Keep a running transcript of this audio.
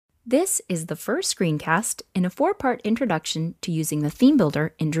This is the first screencast in a 4-part introduction to using the ThemeBuilder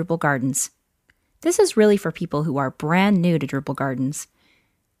in Drupal Gardens. This is really for people who are brand new to Drupal Gardens.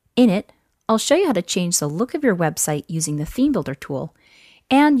 In it, I'll show you how to change the look of your website using the ThemeBuilder tool,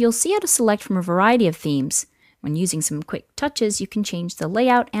 and you'll see how to select from a variety of themes. When using some quick touches, you can change the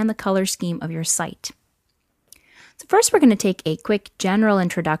layout and the color scheme of your site. So first, we're going to take a quick general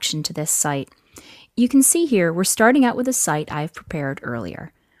introduction to this site. You can see here we're starting out with a site I've prepared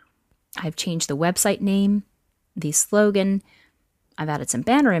earlier. I've changed the website name, the slogan, I've added some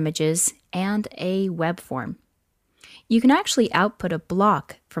banner images, and a web form. You can actually output a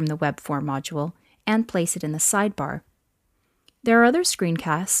block from the web form module and place it in the sidebar. There are other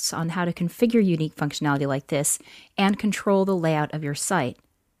screencasts on how to configure unique functionality like this and control the layout of your site.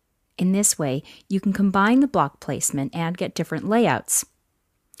 In this way, you can combine the block placement and get different layouts.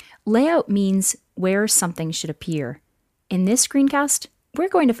 Layout means where something should appear. In this screencast, we're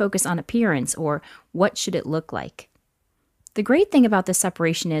going to focus on appearance, or what should it look like. The great thing about this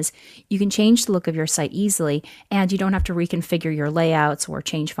separation is you can change the look of your site easily, and you don't have to reconfigure your layouts or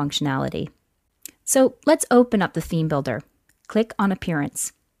change functionality. So let's open up the ThemeBuilder. Click on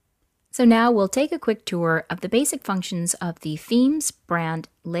Appearance. So now we'll take a quick tour of the basic functions of the Themes, Brand,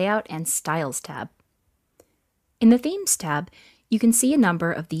 Layout, and Styles tab. In the Themes tab, you can see a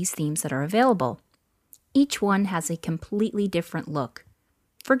number of these themes that are available. Each one has a completely different look.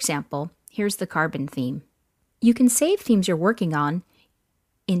 For example, here's the Carbon theme. You can save themes you're working on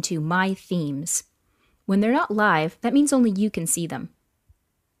into My Themes. When they're not live, that means only you can see them.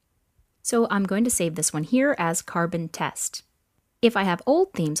 So I'm going to save this one here as Carbon Test. If I have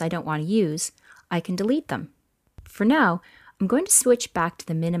old themes I don't want to use, I can delete them. For now, I'm going to switch back to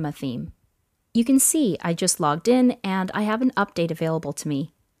the Minima theme. You can see I just logged in and I have an update available to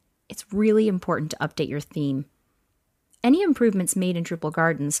me. It's really important to update your theme. Any improvements made in Drupal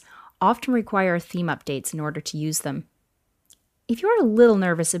Gardens often require theme updates in order to use them. If you're a little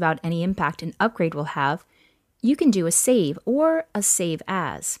nervous about any impact an upgrade will have, you can do a save or a save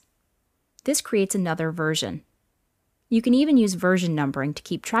as. This creates another version. You can even use version numbering to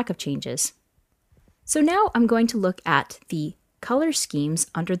keep track of changes. So now I'm going to look at the color schemes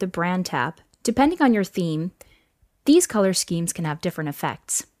under the Brand tab. Depending on your theme, these color schemes can have different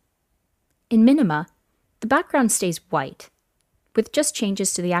effects. In Minima, the background stays white, with just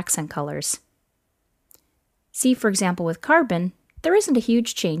changes to the accent colors. See, for example, with Carbon, there isn't a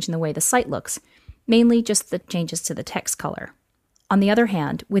huge change in the way the site looks, mainly just the changes to the text color. On the other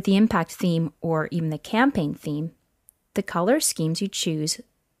hand, with the Impact theme or even the Campaign theme, the color schemes you choose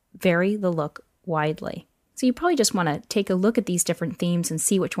vary the look widely. So you probably just want to take a look at these different themes and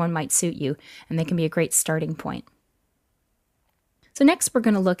see which one might suit you, and they can be a great starting point. So next we're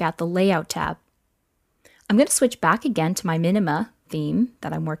going to look at the Layout tab. I'm going to switch back again to my Minima theme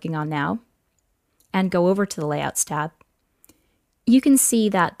that I'm working on now and go over to the Layouts tab. You can see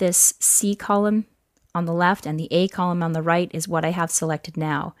that this C column on the left and the A column on the right is what I have selected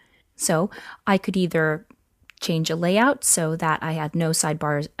now. So I could either change a layout so that I had no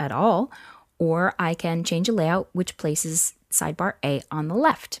sidebars at all, or I can change a layout which places sidebar A on the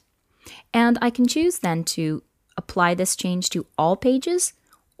left. And I can choose then to apply this change to all pages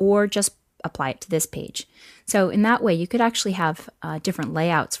or just apply it to this page. So in that way, you could actually have different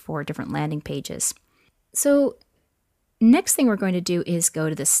layouts for different landing pages. So next thing we're going to do is go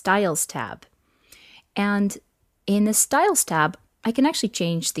to the Styles tab. And in the Styles tab, I can actually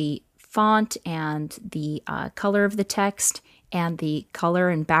change the font and the color of the text and the color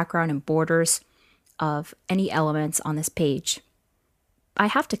and background and borders of any elements on this page. I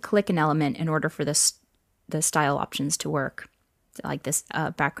have to click an element in order for the style options to work, like this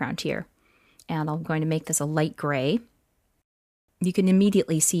background here. And I'm going to make this a light gray. You can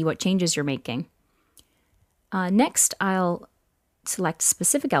immediately see what changes you're making. Next, I'll select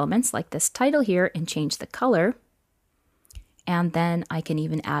specific elements like this title here and change the color. And then I can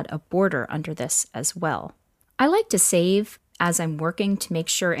even add a border under this as well. I like to save as I'm working to make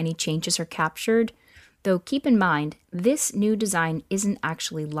sure any changes are captured, though keep in mind, this new design isn't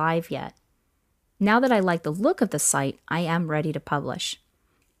actually live yet. Now that I like the look of the site, I am ready to publish.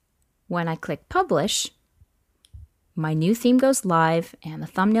 When I click Publish, my new theme goes live and the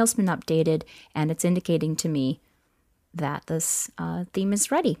thumbnail's been updated, and it's indicating to me that this theme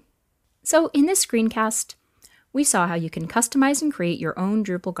is ready. So in this screencast, we saw how you can customize and create your own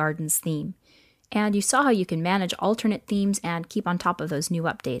Drupal Gardens theme, and you saw how you can manage alternate themes and keep on top of those new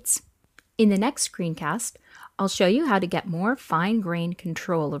updates. In the next screencast, I'll show you how to get more fine-grained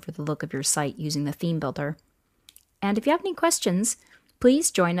control over the look of your site using the ThemeBuilder. And if you have any questions,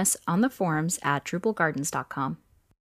 please join us on the forums at drupalgardens.com.